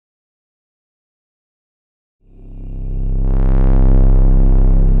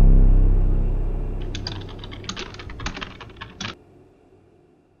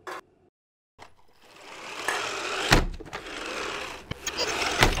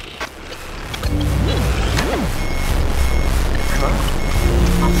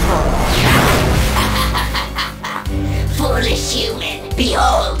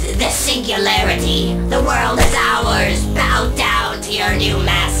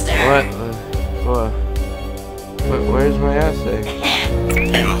What? Where's my essay?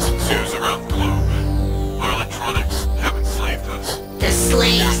 Chaos sears around the globe. Our electronics have enslaved us. The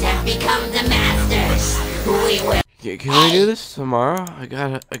slaves have become the masters. We will. Can we do this tomorrow? I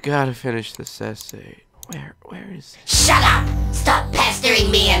gotta finish this essay. Where is it? Shut up! Stop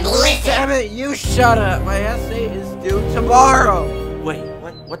pestering me and listen! Damn it, you shut up! My essay is due tomorrow! Wait,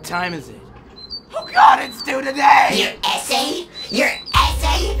 what time is it? Oh god, it's due today! Your essay? Your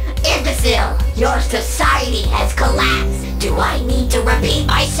essay? Imbecile! Your society has collapsed! Do I need to repeat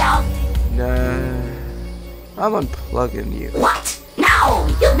myself? Nah, I'm unplugging you. What? No!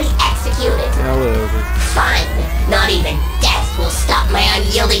 You'll be executed! Yeah, whatever. Fine. Not even death will stop my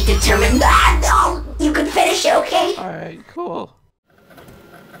unyielding determination. Ah, no! You can finish, okay? Alright, cool.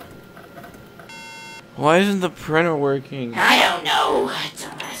 Why isn't the printer working? I don't know. It's a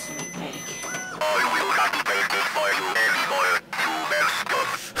mess big.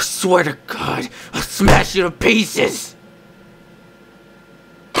 I swear to God, I'll smash you to pieces!